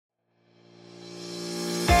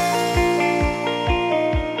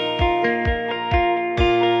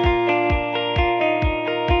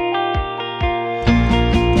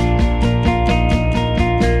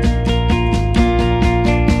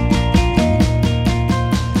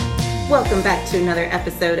Welcome back to another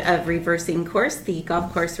episode of Reversing Course, the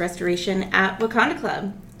golf course restoration at Wakanda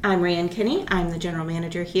Club. I'm Rheanne Kinney. I'm the general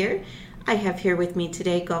manager here. I have here with me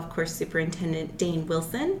today Golf Course Superintendent Dane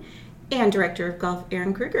Wilson and Director of Golf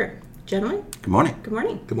Aaron Kruger. Gentlemen. Good morning. Good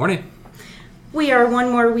morning. Good morning. We are one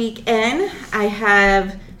more week in. I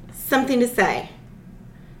have something to say.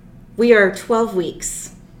 We are 12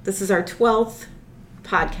 weeks. This is our 12th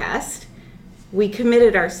podcast. We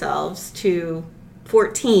committed ourselves to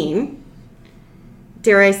 14.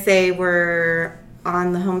 Dare I say we're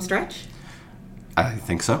on the home stretch? I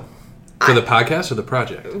think so. For the podcast or the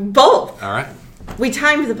project? Both. All right. We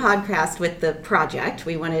timed the podcast with the project.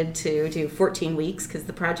 We wanted to do 14 weeks because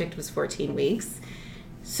the project was 14 weeks.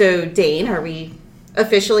 So, Dane, are we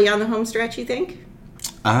officially on the home stretch, you think?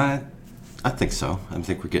 I think so. I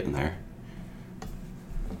think we're getting there.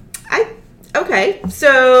 Okay.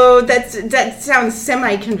 So that sounds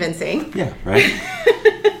semi-convincing. Yeah, right?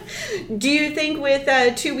 Do you think with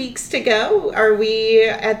 2 weeks to go, are we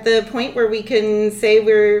at the point where we can say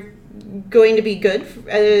we're going to be good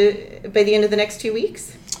by the end of the next 2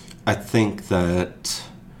 weeks? I think that,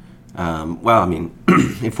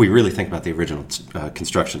 if we really think about the original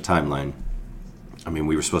construction timeline,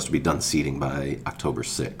 we were supposed to be done seeding by October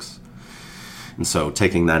 6th. And so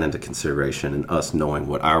taking that into consideration and us knowing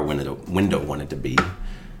what our window wanted to be,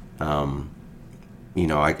 I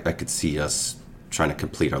could see us trying to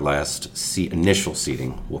complete our last initial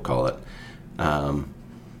seeding, we'll call it.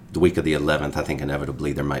 The week of the 11th, I think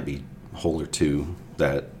inevitably there might be a hole or two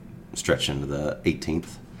that stretch into the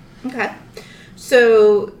 18th. Okay.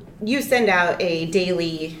 So you send out a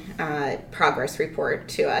daily progress report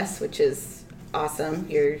to us, which is awesome.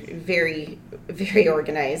 You're very, very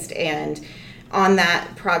organized. And on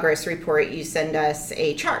that progress report, you send us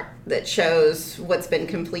a chart that shows what's been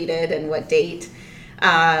completed and what date.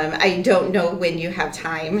 I don't know when you have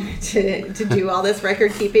time to do all this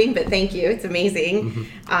record keeping, but thank you. It's amazing.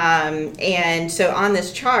 Mm-hmm. And so on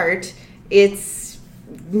this chart, it's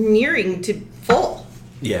nearing to full.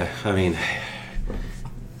 Yeah,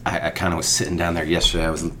 I kind of was sitting down there yesterday. I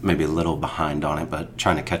was maybe a little behind on it, but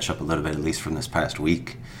trying to catch up a little bit, at least from this past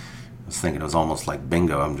week. I was thinking it was almost like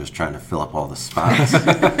bingo. I'm just trying to fill up all the spots.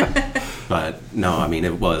 But no,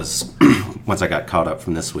 it was, once I got caught up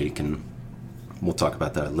from this week, and we'll talk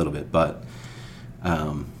about that a little bit, but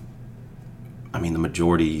the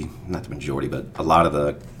majority, not the majority, but a lot of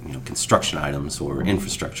the construction items or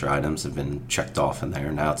infrastructure items have been checked off in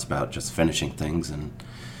there. Now it's about just finishing things and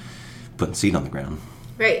putting seed on the ground.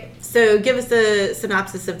 Right. So give us a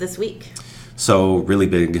synopsis of this week. So really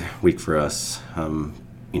big week for us.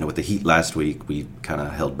 With the heat last week, we kind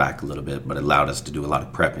of held back a little bit, but it allowed us to do a lot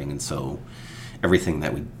of prepping. And so everything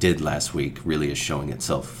that we did last week really is showing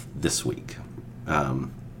itself this week.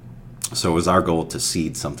 So it was our goal to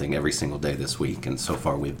seed something every single day this week, and so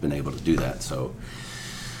far we've been able to do that. So,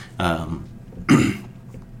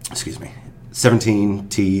 17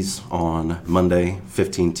 tees on Monday,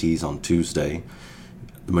 15 tees on Tuesday,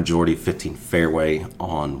 the majority of 15 fairway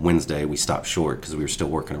on Wednesday. We stopped short because we were still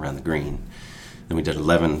working around the green. Then we did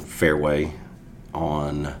 11 fairway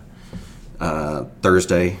on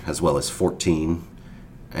Thursday, as well as 14.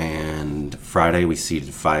 And Friday we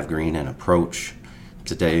seeded 5 green and approach.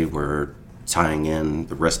 Today we're tying in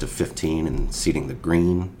the rest of 15 and seeding the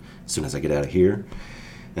green as soon as I get out of here.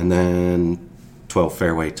 And then 12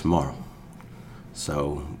 fairway tomorrow.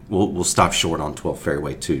 So we'll stop short on 12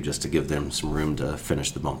 fairway too, just to give them some room to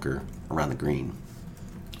finish the bunker around the green.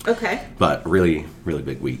 Okay. But really, really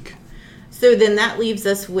big week. So then that leaves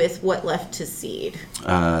us with what left to seed?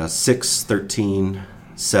 6, 13,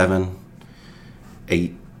 7,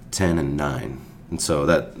 8, 10, and 9. And so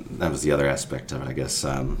that was the other aspect of it, I guess.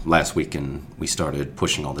 Last weekend, we started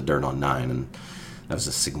pushing all the dirt on 9, and that was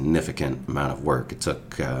a significant amount of work. It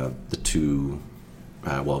took the two,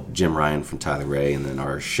 Jim Ryan from Tyler Ray and then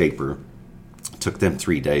our shaper, it took them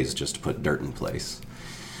 3 days just to put dirt in place.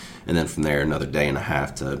 And then from there, another day and a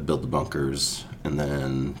half to build the bunkers and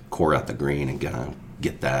then core out the green and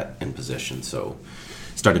get that in position. So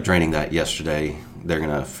started draining that yesterday. They're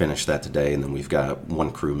going to finish that today, and then we've got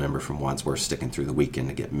one crew member from Wadsworth sticking through the weekend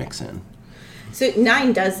to get mix in. So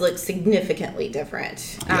 9 does look significantly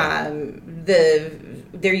different. Yeah.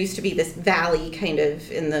 There used to be this valley kind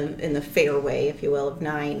of in the fairway, if you will, of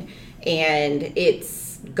 9, and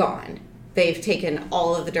it's gone. They've taken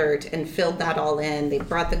all of the dirt and filled that all in. They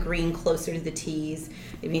brought the green closer to the tees.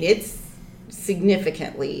 It's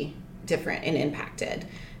significantly different and impacted.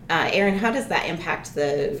 Aaron, how does that impact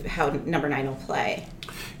how number 9 will play?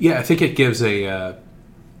 Yeah, I think it gives a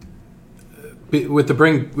With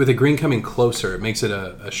the green coming closer, it makes it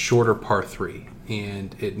a shorter par 3,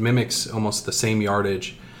 and it mimics almost the same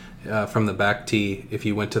yardage from the back tee if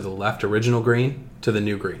you went to the left original green to the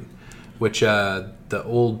new green, which the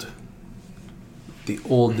old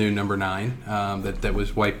new number 9 that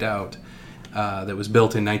was wiped out, that was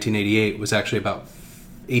built in 1988, was actually about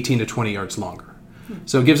 18 to 20 yards longer.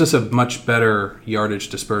 So it gives us a much better yardage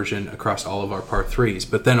dispersion across all of our par 3s.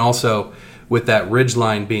 But then also, with that ridge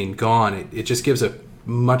line being gone, it just gives a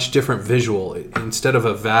much different visual. Instead of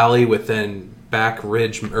a valley with then back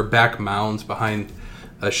ridge or back mounds behind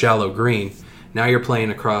a shallow green, now you're playing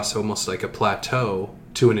across almost like a plateau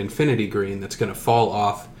to an infinity green that's going to fall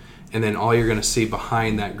off, and then all you're going to see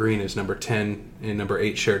behind that green is number 10 and number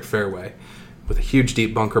 8 shared fairway, with a huge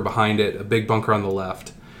deep bunker behind it, a big bunker on the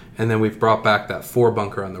left. And then we've brought back that 4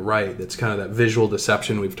 bunker on the right. That's kind of that visual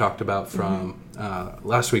deception we've talked about from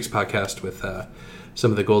last week's podcast with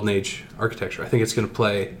some of the Golden Age architecture. I think it's going to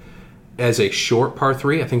play as a short par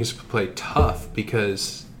 3. I think it's going to play tough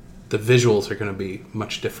because the visuals are going to be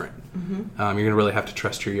much different. You're going to really have to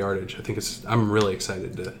trust your yardage. I'm really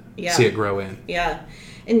excited to see it grow in. Yeah.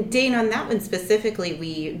 And Dane, on that one specifically,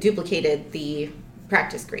 we duplicated the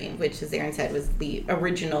practice green, which, as Aaron said, was the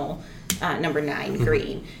original number 9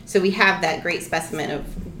 green. So we have that great specimen of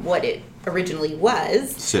what it originally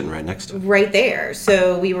was sitting right next to it, right there.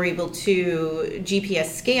 So we were able to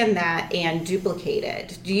GPS scan that and duplicate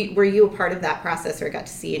it. Were you a part of that process, or got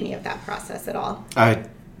to see any of that process at all? I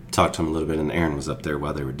talked to him a little bit, and Aaron was up there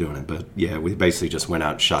while they were doing it. But yeah, we basically just went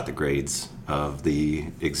out and shot the grades of the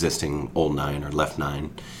existing old 9 or left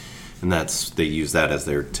 9, and they use that as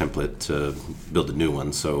their template to build a new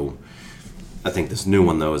one. So I think this new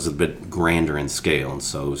one, though, is a bit grander in scale, and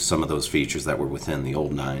so some of those features that were within the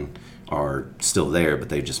old 9 are still there, but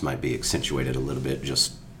they just might be accentuated a little bit,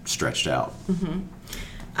 just stretched out.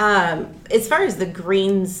 As far as the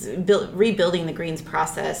greens, rebuilding the greens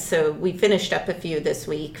process, so we finished up a few this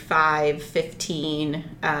week, 5, 15,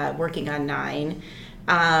 working on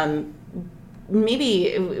 9.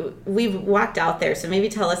 Maybe we've walked out there, so maybe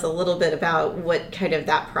tell us a little bit about what kind of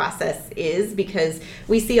that process is, because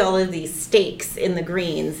we see all of these stakes in the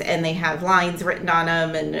greens and they have lines written on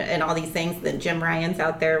them and all these things. Then Jim Ryan's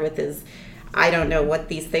out there with his, I don't know what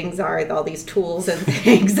these things are, all these tools and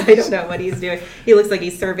things. I don't know what he's doing. He looks like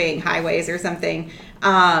he's surveying highways or something.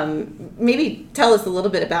 Maybe tell us a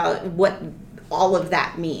little bit about what all of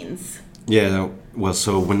that means. Yeah, well,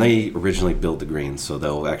 so when they originally build the greens, so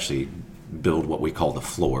they'll actually build what we call the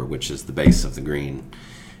floor, which is the base of the green.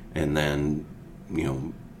 And then,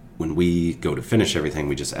 when we go to finish everything,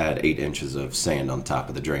 we just add 8 inches of sand on top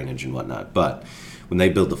of the drainage and whatnot. But when they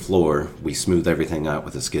build the floor, we smooth everything out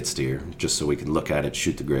with a skid steer, just so we can look at it,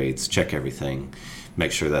 shoot the grades, check everything,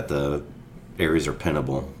 make sure that the areas are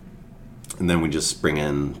pinnable. And then we just bring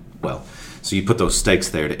in, so you put those stakes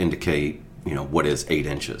there to indicate, what is 8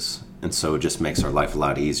 inches. And so it just makes our life a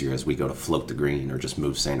lot easier as we go to float the green or just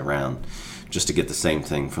move sand around, just to get the same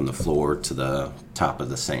thing from the floor to the top of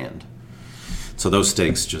the sand. So those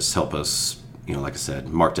stakes just help us, like I said,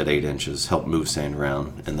 marked at 8 inches, help move sand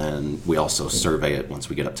around. And then we also survey it once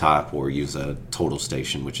we get up top, or use a total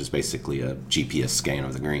station, which is basically a GPS scan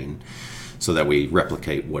of the green, so that we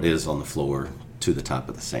replicate what is on the floor to the top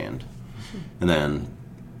of the sand. And then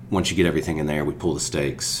once you get everything in there, we pull the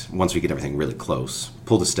stakes. Once we get everything really close,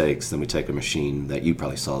 pull the stakes, then we take a machine that you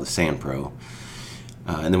probably saw, the Sand Pro,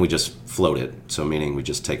 and then we just float it. So meaning we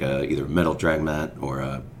just take either a metal drag mat or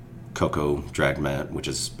a cocoa drag mat, which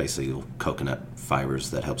is basically coconut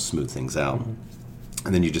fibers that help smooth things out.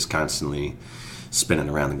 And then you just constantly spin it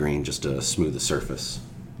around the green just to smooth the surface.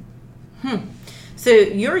 So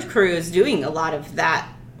your crew is doing a lot of that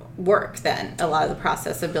work then, a lot of the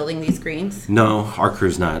process of building these greens? No, our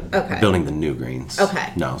crew's not building the new greens.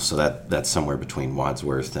 Okay. No, so that's somewhere between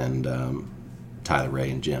Wadsworth and Tyler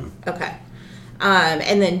Ray and Jim. Okay.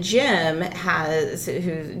 And then Jim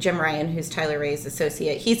Ryan, who's Tyler Ray's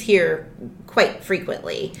associate, he's here quite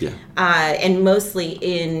frequently. Yeah. And mostly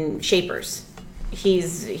in shapers.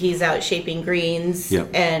 He's out shaping greens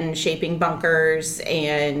and shaping bunkers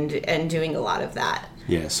and doing a lot of that.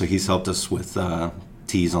 Yeah, so he's helped us with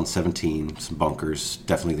tees on 17, some bunkers,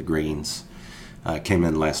 definitely the greens. Came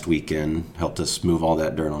in last weekend, helped us move all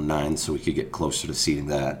that dirt on 9 so we could get closer to seeding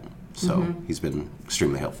that. So he's been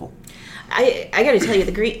extremely helpful. I got to tell you,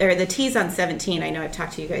 the tees on 17, I know I've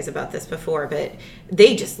talked to you guys about this before, but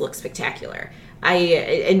they just look spectacular.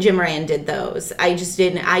 And Jim Ryan did those. I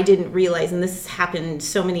didn't realize, and this happened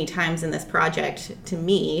so many times in this project to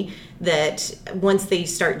me, that once they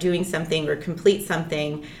start doing something or complete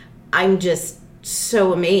something, I'm just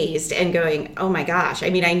so amazed and going, oh my gosh, I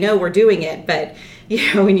mean, I know we're doing it, but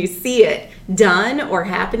when you see it done or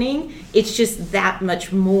happening, it's just that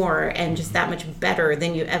much more and just that much better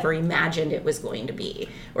than you ever imagined it was going to be,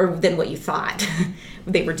 or than what you thought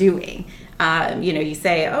they were doing. You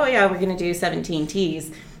say, oh yeah, we're going to do 17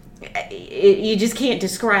 teas. You just can't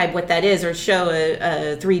describe what that is or show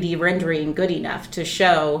a 3D rendering good enough to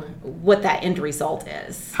show what that end result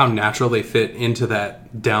is. How natural they fit into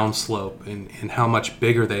that downslope and how much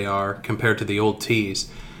bigger they are compared to the old tees.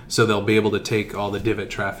 So they'll be able to take all the divot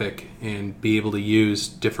traffic and be able to use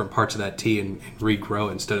different parts of that tee and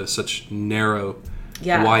regrow instead of such narrow,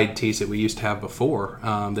 wide tees that we used to have before.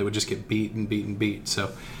 They would just get beat and beat and beat.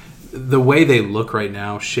 So the way they look right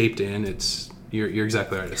now, shaped in, you're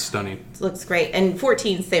exactly right. It's stunning. It looks great. And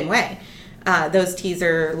 14, same way. Those tees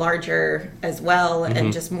are larger as well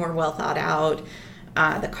and just more well thought out.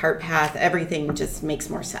 The cart path, everything just makes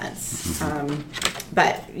more sense.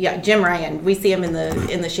 But yeah, Jim Ryan, we see him in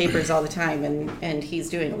the shapers all the time, and he's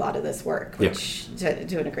doing a lot of this work, which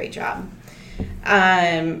doing a great job.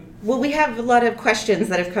 Well, we have a lot of questions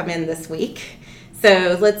that have come in this week,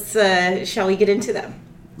 so shall we get into them?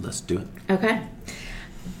 Let's do it. Okay.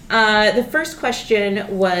 The first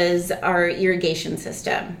question was our irrigation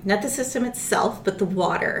system. Not the system itself, but the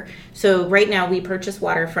water. So right now we purchase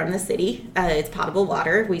water from the city. It's potable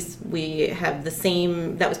water. We have the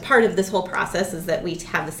same, that was part of this whole process, is that we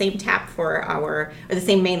have the same tap or the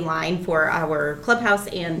same main line for our clubhouse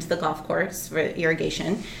and the golf course for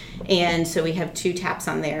irrigation. And so we have 2 taps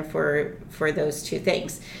on there for those 2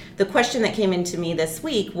 things. The question that came into me this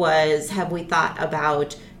week was, have we thought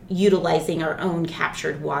about utilizing our own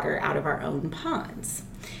captured water out of our own ponds?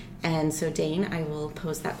 And so, Dane, I will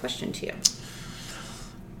pose that question to you.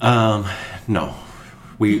 No.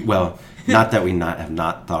 Not that we have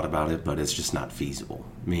not thought about it, but it's just not feasible.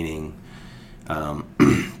 Meaning,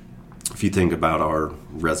 if you think about our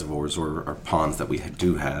reservoirs or our ponds that we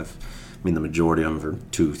do have, I mean, the majority of them are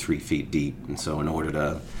 2-3 feet deep. And so in order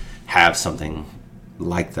to have something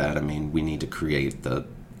like that, I mean, we need to create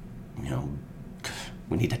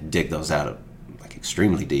we need to dig those out like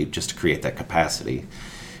extremely deep just to create that capacity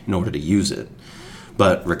in order to use it.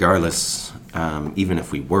 But regardless, even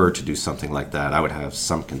if we were to do something like that, I would have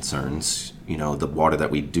some concerns. The water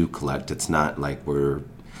that we do collect, it's not like we're,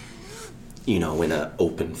 in an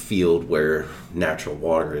open field where natural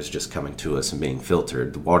water is just coming to us and being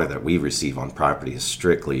filtered. The water that we receive on property is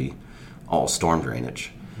strictly all storm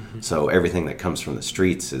drainage. So everything that comes from the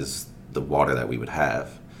streets is the water that we would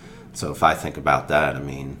have. So if I think about that, I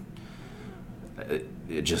mean,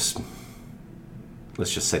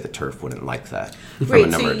 let's just say the turf wouldn't like that from a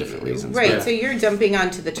number of different reasons. Right, so you're dumping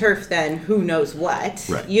onto the turf then who knows what.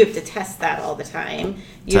 Right. You have to test that all the time.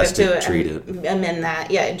 You Test have to it, treat it. Amend that,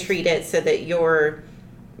 and treat it so that you're,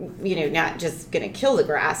 not just going to kill the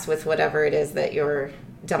grass with whatever it is that you're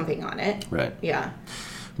dumping on it. Right. Yeah.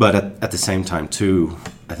 But at the same time, too,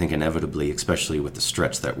 I think inevitably, especially with the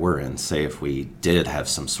stretch that we're in, say if we did have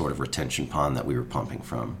some sort of retention pond that we were pumping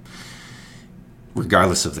from,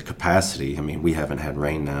 regardless of the capacity, I mean, we haven't had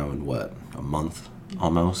rain now in, a month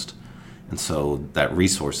almost? And so that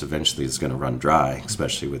resource eventually is going to run dry,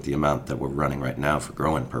 especially with the amount that we're running right now for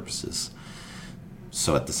growing purposes.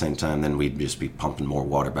 So at the same time, then we'd just be pumping more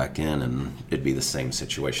water back in, and it'd be the same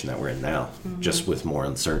situation that we're in now, just with more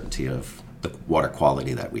uncertainty of the water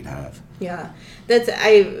quality that we'd have. Yeah,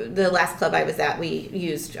 the last club I was at, we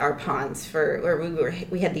used our ponds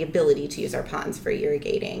we had the ability to use our ponds for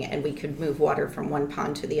irrigating, and we could move water from one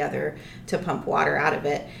pond to the other to pump water out of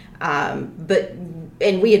it.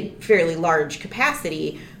 And we had fairly large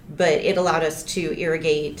capacity, but it allowed us to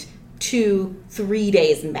irrigate 2-3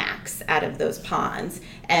 days max out of those ponds.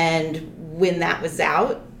 And when that was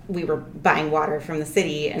out, we were buying water from the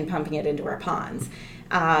city and pumping it into our ponds.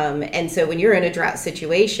 And so when you're in a drought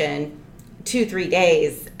situation, 2-3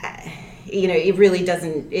 days,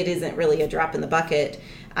 it isn't really a drop in the bucket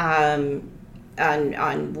on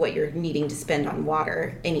what you're needing to spend on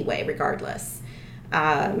water anyway, regardless.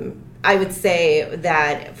 I would say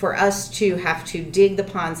that for us to have to dig the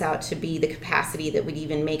ponds out to be the capacity that would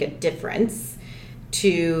even make a difference,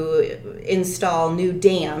 to install new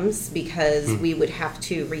dams, because we would have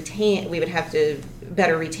to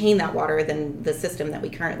better retain that water than the system that we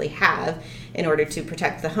currently have in order to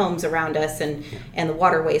protect the homes around us and the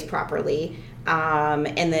waterways properly.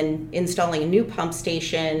 And then installing a new pump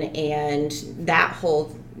station and that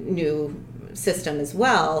whole new system as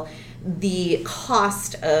well. The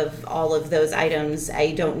cost of all of those items,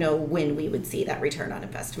 I don't know when we would see that return on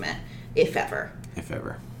investment, if ever. If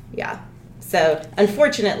ever. Yeah. So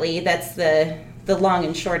unfortunately, that's the the long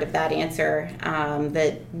and short of that answer,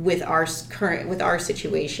 that with our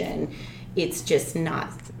situation, it's just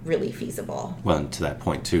not really feasible. Well, and to that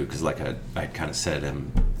point too, because like I kind of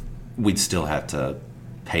said, we'd still have to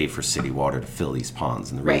pay for city water to fill these ponds,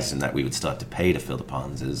 and the reason that we would still have to pay to fill the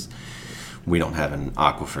ponds is we don't have an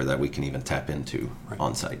aquifer that we can even tap into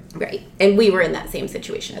on site. Right, and we were in that same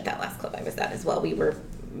situation at that last club I was at as well. We were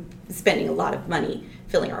spending a lot of money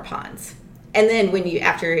filling our ponds. And then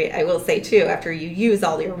after you use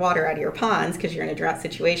all your water out of your ponds because you're in a drought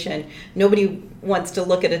situation, nobody wants to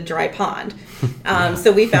look at a dry pond.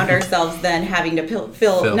 So we found ourselves then having to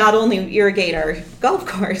fill not only irrigate our golf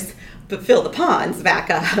course, but fill the ponds back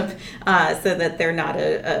up so that they're not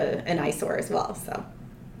an eyesore as well. So.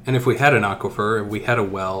 And if we had an aquifer, if we had a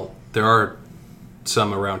well, there are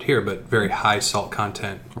some around here, but very high salt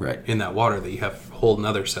content in that water that you have a whole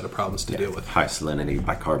another set of problems to deal with. High salinity,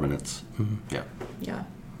 bicarbonates. Mm-hmm. Yeah.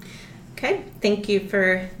 Okay, thank you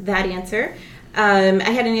for that answer.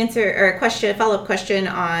 I had a follow-up question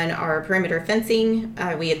on our perimeter fencing.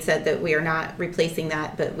 We had said that we are not replacing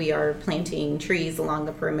that, but we are planting trees along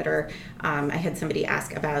the perimeter. I had somebody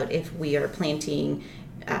ask about if we are planting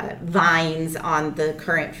vines on the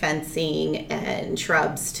current fencing and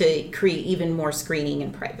shrubs to create even more screening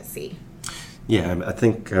and privacy. Yeah, I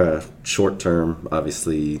think short term,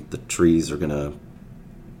 obviously the trees are gonna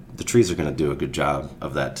do a good job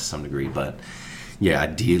of that to some degree, but yeah,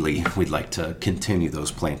 ideally we'd like to continue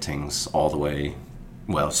those plantings all the way.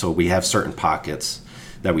 Well, so we have certain pockets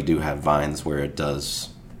that we do have vines where it does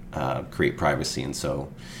create privacy, and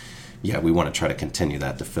so yeah, we want to try to continue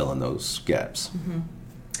that to fill in those gaps. Mm-hmm.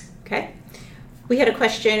 Okay. We had a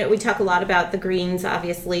question. We talk a lot about the greens,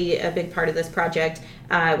 obviously a big part of this project.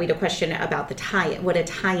 We had a question about what a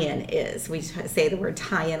tie-in is. We say the word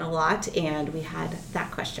tie-in a lot, and we had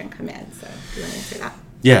that question come in. So do you want to answer that?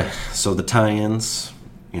 Yeah. So the tie-ins,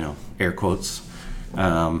 air quotes.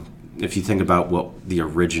 If you think about what the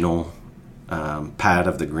original pad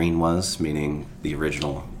of the green was, meaning the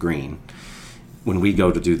original green, when we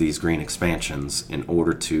go to do these green expansions, in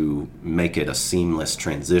order to make it a seamless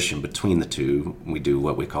transition between the two, we do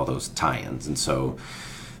what we call those tie-ins. And so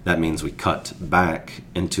that means we cut back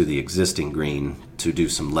into the existing green to do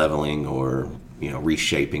some leveling or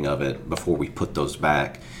reshaping of it before we put those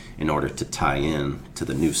back in order to tie in to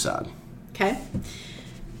the new sod. Okay.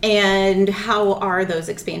 And how are those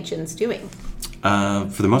expansions doing?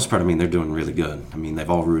 For the most part, they're doing really good. They've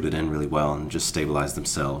all rooted in really well and just stabilized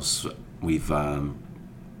themselves. We've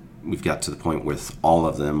got to the point with all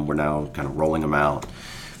of them. We're now kind of rolling them out,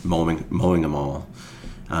 mowing them all.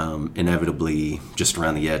 Inevitably, just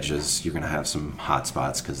around the edges, you're going to have some hot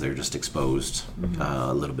spots because they're just exposed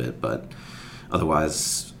a little bit. But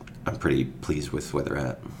otherwise, I'm pretty pleased with where they're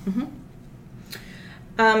at. Mm-hmm.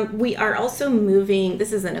 We are also moving,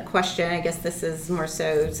 this isn't a question, I guess this is more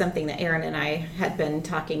so something that Aaron and I had been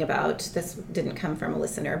talking about. This didn't come from a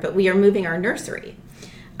listener, but we are moving our nursery.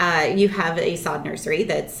 You have a sod nursery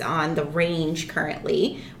that's on the range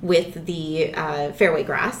currently with the fairway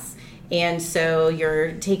grass, and so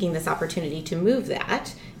you're taking this opportunity to move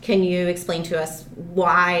that. Can you explain to us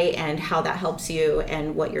why and how that helps you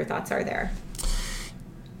and what your thoughts are there?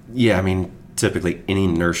 Yeah, typically any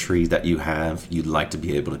nursery that you have, you'd like to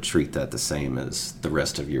be able to treat that the same as the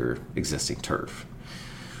rest of your existing turf.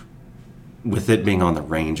 With it being on the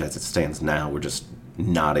range as it stands now, we're just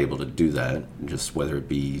not able to do that, just whether it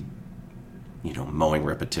be mowing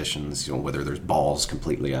repetitions, whether there's balls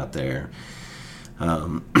completely out there.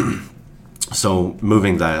 So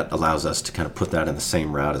moving that allows us to kind of put that in the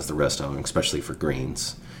same route as the rest of them, especially for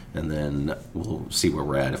greens, and then we'll see where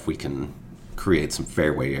we're at. If we can create some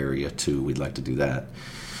fairway area too, we'd like to do that,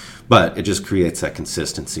 but it just creates that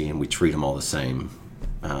consistency and we treat them all the same.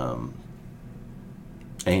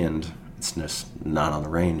 And it's just not on the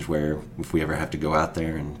range where if we ever have to go out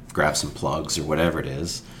there and grab some plugs or whatever it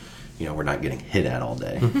is, we're not getting hit at all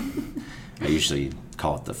day. I usually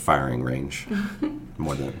call it the firing range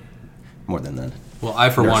more than the Well,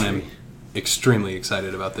 I for one nursery. am extremely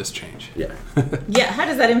excited about this change. Yeah. Yeah, how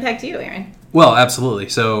does that impact you, Aaron? Well, absolutely.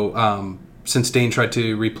 So since Dane tried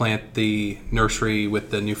to replant the nursery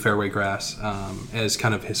with the new fairway grass as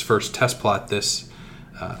kind of his first test plot,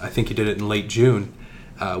 I think he did it in late June.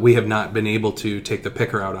 We have not been able to take the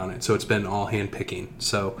picker out on it, so it's been all hand picking.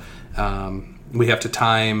 So we have to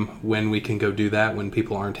time when we can go do that when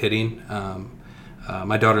people aren't hitting.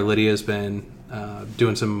 My daughter Lydia has been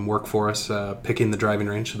doing some work for us, picking the driving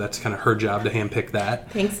range, so that's kind of her job to hand pick that.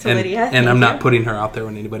 Thanks to Lydia. And I'm not putting her out there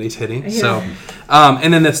when anybody's hitting. Yeah. So,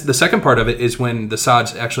 and then the second part of it is when the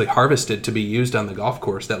sod's actually harvested to be used on the golf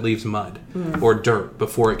course, that leaves mud or dirt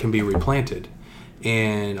before it can be replanted.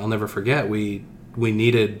 And I'll never forget, we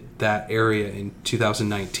needed that area in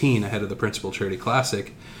 2019 ahead of the Principal Charity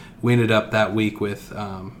Classic. We ended up that week with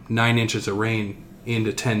 9 inches of rain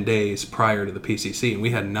into 10 days prior to the PCC, and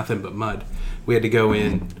we had nothing but mud. We had to go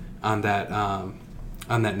in on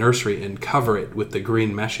that nursery and cover it with the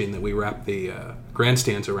green meshing that we wrapped the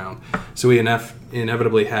grandstands around. So we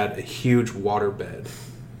inevitably had a huge water bed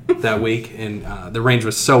that week, and the range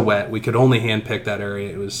was so wet we could only hand pick that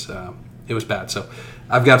area. It was bad. So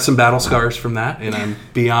I've got some battle scars from that, and I'm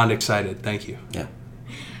beyond excited. Thank you. Yeah.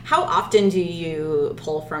 How often do you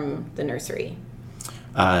pull from the nursery?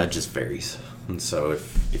 It just varies. And so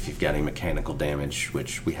if you've got any mechanical damage,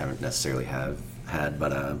 which we haven't necessarily had,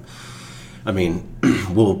 but I mean,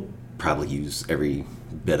 we'll probably use every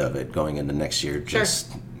bit of it going into next year.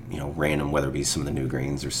 Just random, whether it be some of the new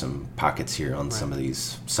greens or some pockets here on some of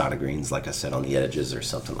these soda greens, like I said, on the edges or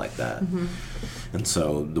something like that. Mm-hmm. And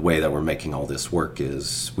so the way that we're making all this work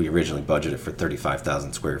is we originally budgeted for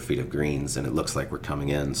 35,000 square feet of greens, and it looks like we're coming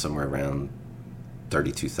in somewhere around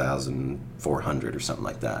 32,400 or something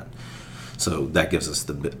like that. So that gives us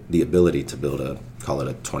the ability to build call it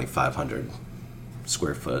a 2,500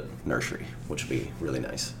 square foot nursery, which would be really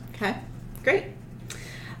nice. Okay, great.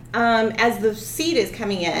 As the seed is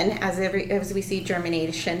coming in, as we see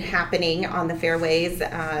germination happening on the fairways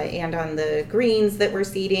and on the greens that we're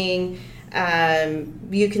seeding,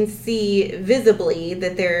 you can see visibly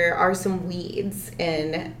that there are some weeds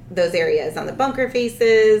in those areas on the bunker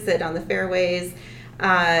faces and on the fairways.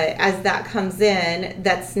 As that comes in,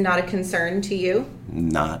 that's not a concern to you?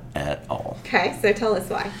 Not at all. Okay, so tell us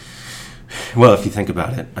why. Well, if you think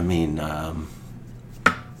about it, I mean,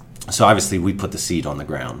 so obviously we put the seed on the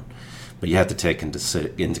ground, but you have to take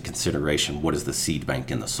into consideration what is the seed bank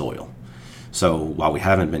in the soil. So while we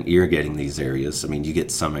haven't been irrigating these areas, I mean, you get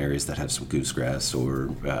some areas that have some goosegrass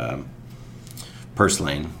or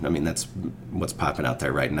purslane. I mean, that's what's popping out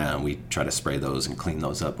there right now. We try to spray those and clean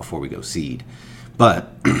those up before we go seed.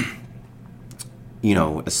 But,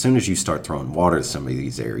 as soon as you start throwing water to some of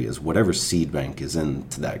these areas, whatever seed bank is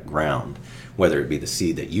into that ground, whether it be the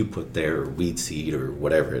seed that you put there or weed seed or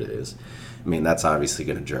whatever it is, I mean, that's obviously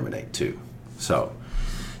going to germinate too. So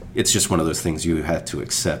it's just one of those things you have to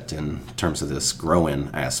accept in terms of this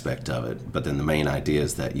growing aspect of it. But then the main idea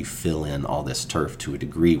is that you fill in all this turf to a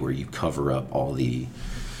degree where you cover up all the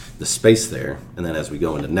space there. And then as we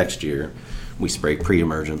go into next year, we spray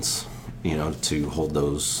pre-emergence, to hold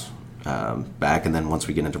those back. And then once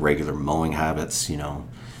we get into regular mowing habits,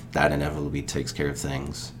 that inevitably takes care of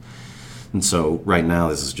things. And so right now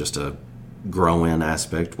this is just a grow-in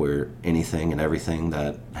aspect where anything and everything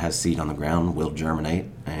that has seed on the ground will germinate,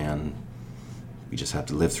 and we just have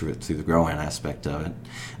to live through the grow-in aspect of it.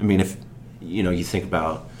 I mean, if you think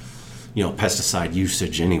about pesticide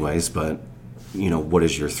usage anyways, but what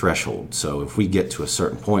is your threshold? So if we get to a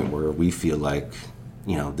certain point where we feel like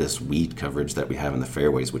this weed coverage that we have in the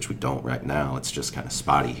fairways, which we don't right now, it's just kind of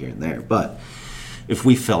spotty here and there, but if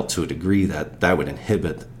we felt to a degree that would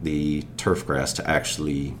inhibit the turf grass to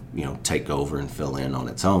actually, take over and fill in on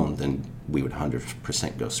its own, then we would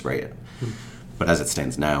 100% go spray it. Mm-hmm. But as it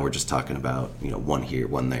stands now, we're just talking about, one here,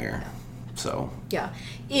 one there. So yeah,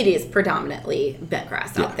 it is predominantly bent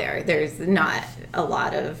grass out there. There's not a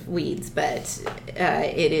lot of weeds, but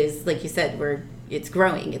it is, like you said, it's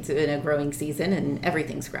growing. It's in a growing season, and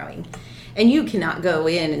everything's growing. And you cannot go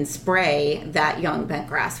in and spray that young bent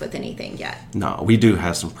grass with anything yet. No, we do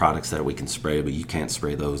have some products that we can spray, but you can't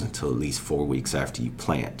spray those until at least 4 weeks after you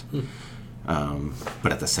plant.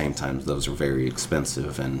 But at the same time, those are very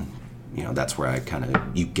expensive, and that's where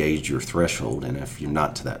you gauge your threshold. And if you're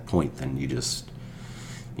not to that point, then you just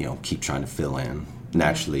keep trying to fill in.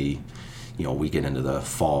 Naturally, we get into the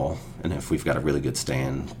fall, and if we've got a really good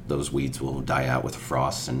stand, those weeds will die out with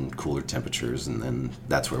frost and cooler temperatures, and then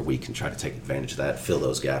that's where we can try to take advantage of that, fill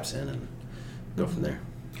those gaps in, and go from there.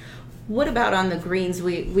 What about on the greens?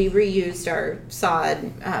 We reused our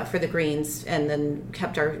sod for the greens, and then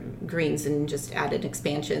kept our greens and just added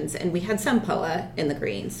expansions, and we had some POA in the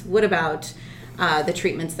greens. What about the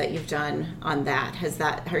treatments that you've done on that?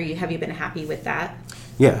 Have you been happy with that?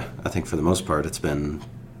 Yeah, I think for the most part it's been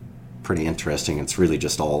pretty interesting. It's really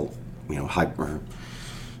just all,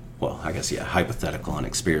 hypothetical and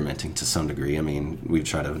experimenting to some degree. I mean, we've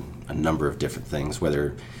tried a number of different things,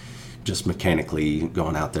 whether just mechanically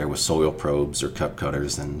going out there with soil probes or cup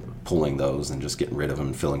cutters and pulling those and just getting rid of them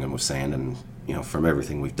and filling them with sand. And, from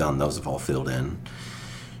everything we've done, those have all filled in.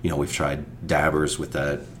 We've tried dabbers with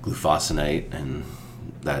that glufosinate, and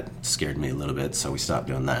that scared me a little bit, so we stopped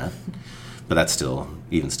doing that. But that's still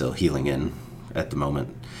healing in at the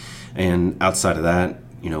moment. And outside of that,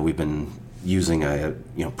 we've been using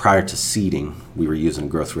prior to seeding, we were using a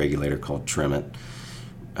growth regulator called Trim It,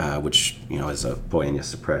 which, is a poa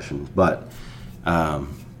suppression. But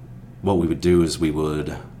what we would do is we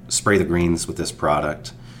would spray the greens with this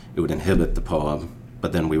product. It would inhibit the POA,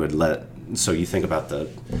 but then we would so you think about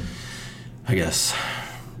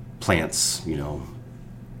plants,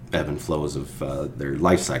 ebb and flows of their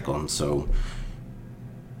life cycle. And so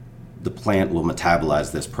the plant will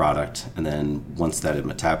metabolize this product, and then once that it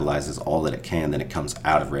metabolizes all that it can, then it comes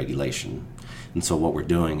out of regulation. And so what we're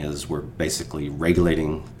doing is we're basically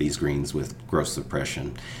regulating these greens with growth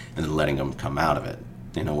suppression and then letting them come out of it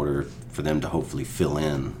in order for them to hopefully fill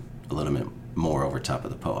in a little bit more over top of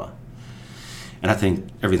the POA. And I think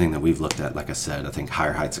everything that we've looked at, like I said, I think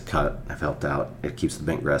higher heights of cut have helped out. It keeps the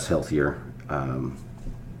bent grass healthier. And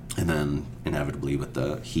then inevitably with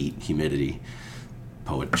the heat, humidity,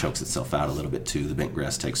 POA chokes itself out a little bit too. The bent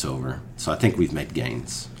grass takes over. So I think we've made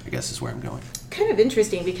gains, I guess is where I'm going. Kind of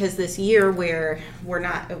interesting because this year where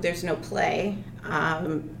there's no play,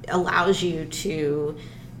 allows you to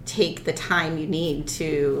take the time you need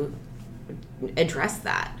to address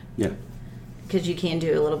that. Yeah. Because you can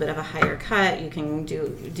do a little bit of a higher cut, you can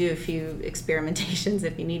do a few experimentations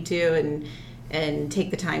if you need to, and take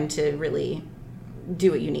the time to really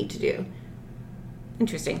do what you need to do.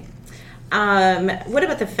 Interesting. What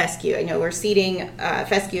about the fescue? I know we're seeding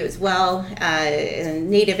fescue as well in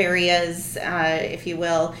native areas, if you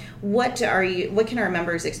will. What can our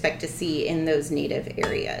members expect to see in those native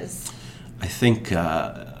areas? I think,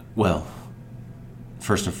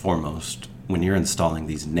 first and foremost, when you're installing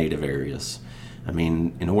these native areas,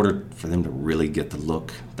 in order for them to really get the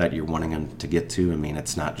look that you're wanting them to get to,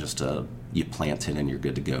 it's not just you plant it and you're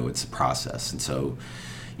good to go. It's a process. And so,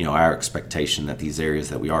 our expectation that these areas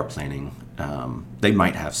that we are planting, they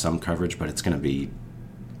might have some coverage, but it's going to be,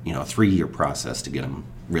 a 3-year process to get them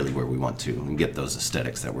really where we want to and get those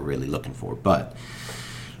aesthetics that we're really looking for. But,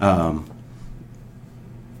 and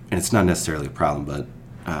it's not necessarily a problem, but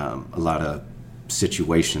a lot of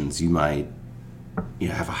situations you might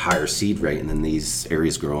have a higher seed rate, and then these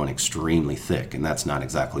areas grow in extremely thick, and that's not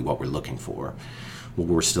exactly what we're looking for. What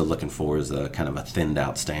we're still looking for is a kind of a thinned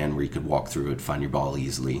out stand where you could walk through it, find your ball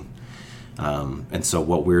easily. And so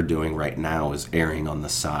what we're doing right now is erring on the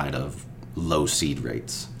side of low seed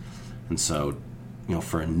rates. And so,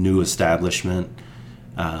 for a new establishment,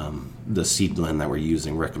 the seed blend that we're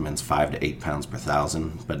using recommends 5 to 8 pounds per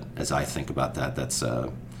thousand. But as I think about that, that's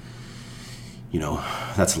a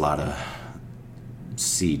lot of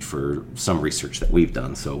seed for some research that we've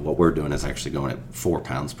done. So what we're doing is actually going at 4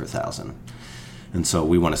 pounds per thousand. And so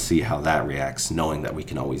we want to see how that reacts, knowing that we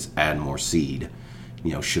can always add more seed,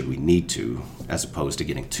 should we need to, as opposed to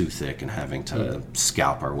getting too thick and having to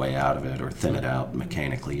scalp our way out of it or thin it out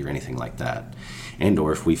mechanically or anything like that. And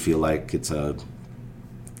or if we feel like it's a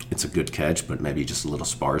good catch, but maybe just a little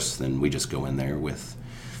sparse, then we just go in there with,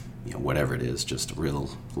 whatever it is, just a real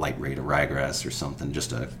light rate of ryegrass or something, just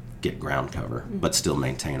to get ground cover, but still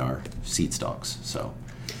maintain our seed stalks. So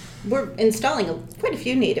we're installing quite a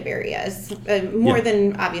few native areas, more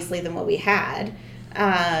than what we had.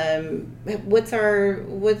 How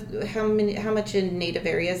much in native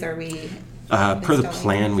areas are we? Per the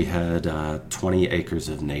plan, we had 20 acres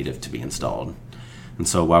of native to be installed. And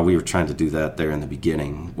so while we were trying to do that there in the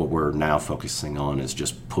beginning, what we're now focusing on is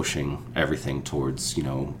just pushing everything towards,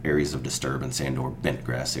 areas of disturbance and or bent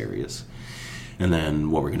grass areas. And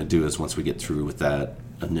then what we're going to do is once we get through with that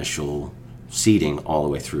initial seeding all the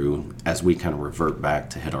way through, as we kind of revert back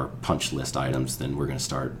to hit our punch list items, then we're going to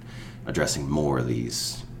start addressing more of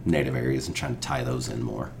these native areas and trying to tie those in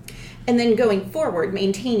more. And then going forward,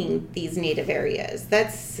 maintaining these native areas.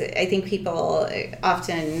 That's, I think people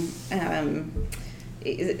often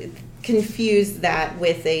confuse that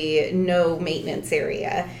with a no maintenance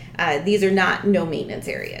area. These are not no maintenance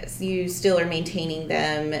areas. You still are maintaining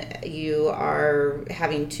them. You are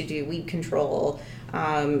having to do weed control.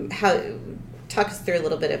 Talk us through a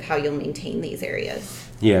little bit of how you'll maintain these areas.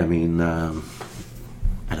 Yeah,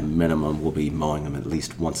 at a minimum, we'll be mowing them at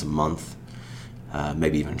least once a month,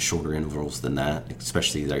 maybe even shorter intervals than that,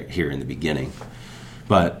 especially here in the beginning.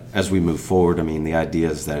 But as we move forward, the idea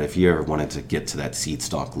is that if you ever wanted to get to that seed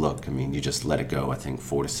stalk look, you just let it go, I think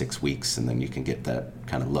 4 to 6 weeks, and then you can get that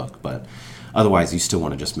kind of look. But otherwise, you still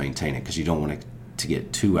want to just maintain it because you don't want it to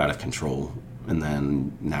get too out of control. And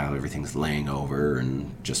then now everything's laying over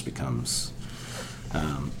and just becomes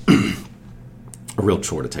a real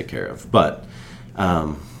chore to take care of. But,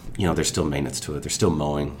 there's still maintenance to it. There's still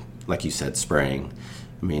mowing, like you said, spraying.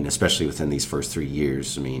 Especially within these first 3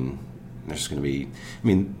 years, there's going to be,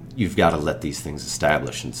 you've got to let these things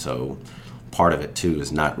establish. And so part of it too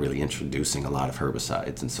is not really introducing a lot of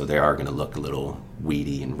herbicides, and so they are going to look a little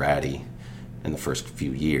weedy and ratty in the first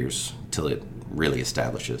few years till it really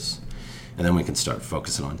establishes, and then we can start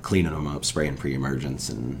focusing on cleaning them up, spraying pre-emergence,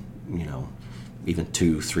 and even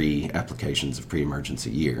 2-3 applications of pre-emergence a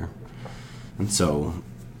year. And so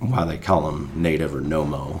while they call them native or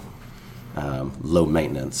no-mow, low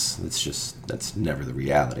maintenance, that's never the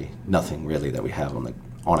reality. Nothing really that we have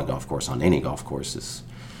on a golf course, on any golf course, is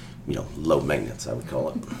low maintenance, I would call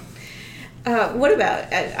it. What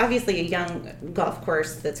about, obviously a young golf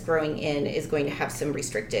course that's growing in is going to have some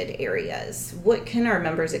restricted areas. What can our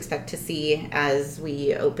members expect to see as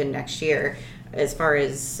we open next year, as far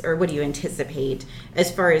as, or what do you anticipate as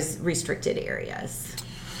far as restricted areas?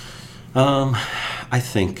 I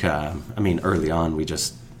think, early on, we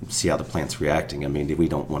just see how the plant's reacting. We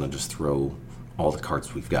don't want to just throw all the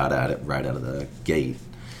carts we've got at it right out of the gate.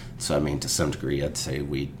 So, to some degree, I'd say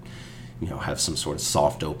we have some sort of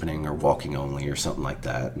soft opening or walking only or something like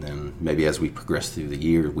that. And then maybe as we progress through the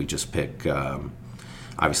year, we just pick,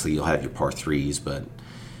 obviously you'll have your par threes, but,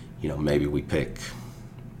 maybe we pick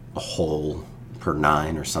a hole per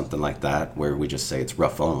 9 or something like that, where we just say it's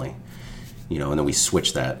rough only, and then we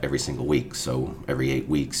switch that every single week. So every 8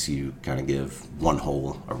 weeks, you kind of give one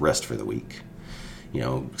hole a rest for the week,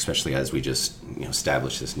 especially as we just,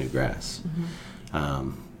 establish this new grass.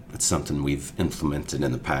 Mm-hmm. It's something we've implemented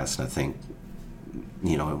in the past, and I think,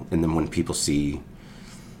 and then when people see,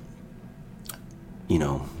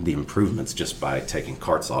 the improvements just by taking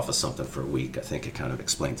carts off of something for a week, I think it kind of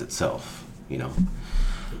explains itself,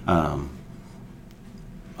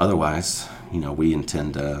 Otherwise, we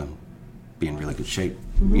intend to be in really good shape,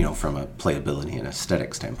 mm-hmm. From a playability and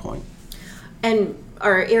aesthetic standpoint. And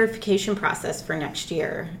our aerification process for next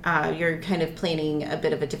year, you're kind of planning a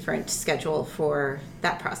bit of a different schedule for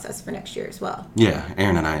that process for next year as well. Yeah,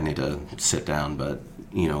 Aaron and I need to sit down, but,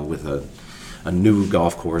 with a new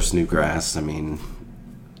golf course, new grass,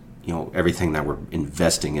 everything that we're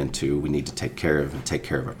investing into, we need to take care of and take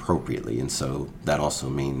care of appropriately. And so that also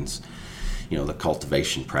means, the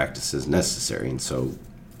cultivation practice is necessary. And so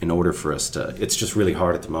in order for us to, it's just really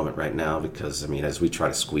hard at the moment right now because, as we try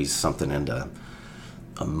to squeeze something into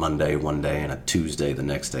a Monday one day and a Tuesday the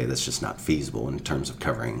next day, that's just not feasible in terms of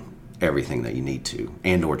covering everything that you need to,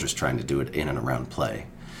 and or just trying to do it in and around play.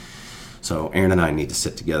 So Aaron and I need to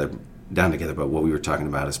sit down together, but what we were talking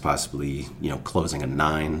about is possibly, closing a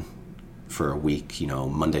 9 for a week,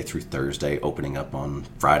 Monday through Thursday, opening up on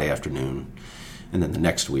Friday afternoon, and then the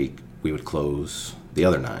next week we would close the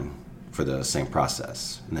other 9 for the same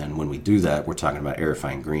process. And then when we do that, we're talking about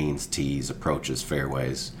aerifying greens, tees, approaches,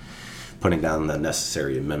 fairways, putting down the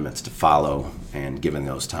necessary amendments to follow, and giving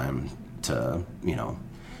those time to,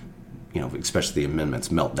 especially the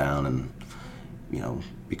amendments melt down and,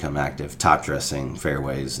 become active, top dressing,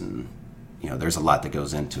 fairways, and, there's a lot that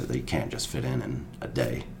goes into it that you can't just fit in a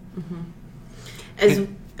day. Mm-hmm.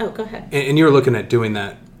 Go ahead. And you're looking at doing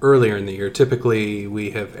that earlier in the year. Typically,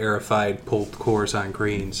 we have aerified pulled cores on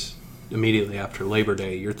greens immediately after Labor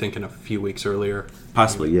Day. You're thinking a few weeks earlier?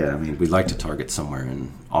 Possibly, yeah. We'd like to target somewhere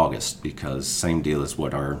in August, because same deal as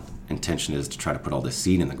what our intention is to try to put all this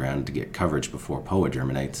seed in the ground to get coverage before POA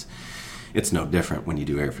germinates. It's no different when you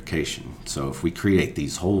do aerification. So if we create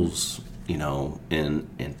these holes,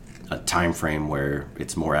 in a time frame where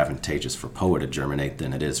it's more advantageous for POA to germinate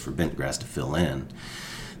than it is for bent grass to fill in,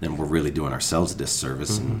 then we're really doing ourselves a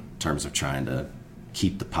disservice mm-hmm. in terms of trying to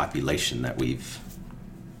keep the population that we've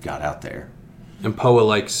got out there. And POA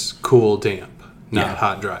likes cool, damp, not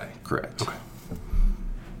hot, dry. Correct.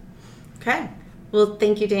 Okay. Well,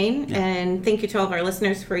 thank you, Dane, and thank you to all of our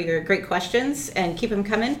listeners for your great questions, and keep them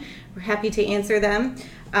coming. We're happy to answer them.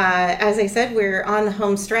 As I said, we're on the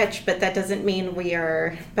home stretch, but that doesn't mean we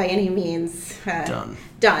are by any means done.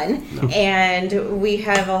 No. And we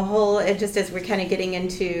have a whole, just as we're kind of getting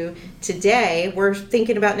into today, we're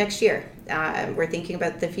thinking about next year. We're thinking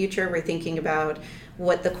about the future. We're thinking about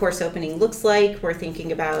what the course opening looks like. We're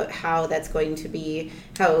thinking about how that's going to be,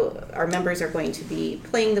 how our members are going to be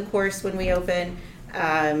playing the course when we open.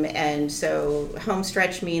 And so home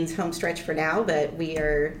stretch means home stretch for now, but we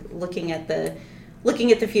are looking at the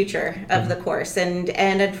future of the course, and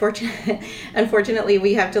unfortunately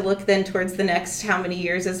we have to look then towards the next how many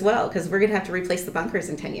years as well, because we're going to have to replace the bunkers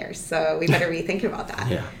in 10 years, so we better be thinking about that.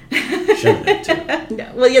 Too.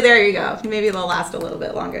 No. Well, yeah, there you go. Maybe they'll last a little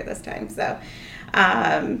bit longer this time. So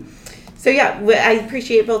I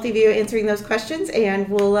appreciate both of you answering those questions, and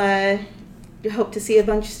we'll hope to see a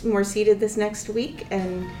bunch more seated this next week,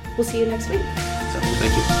 and we'll see you next week.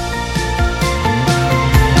 Thank you.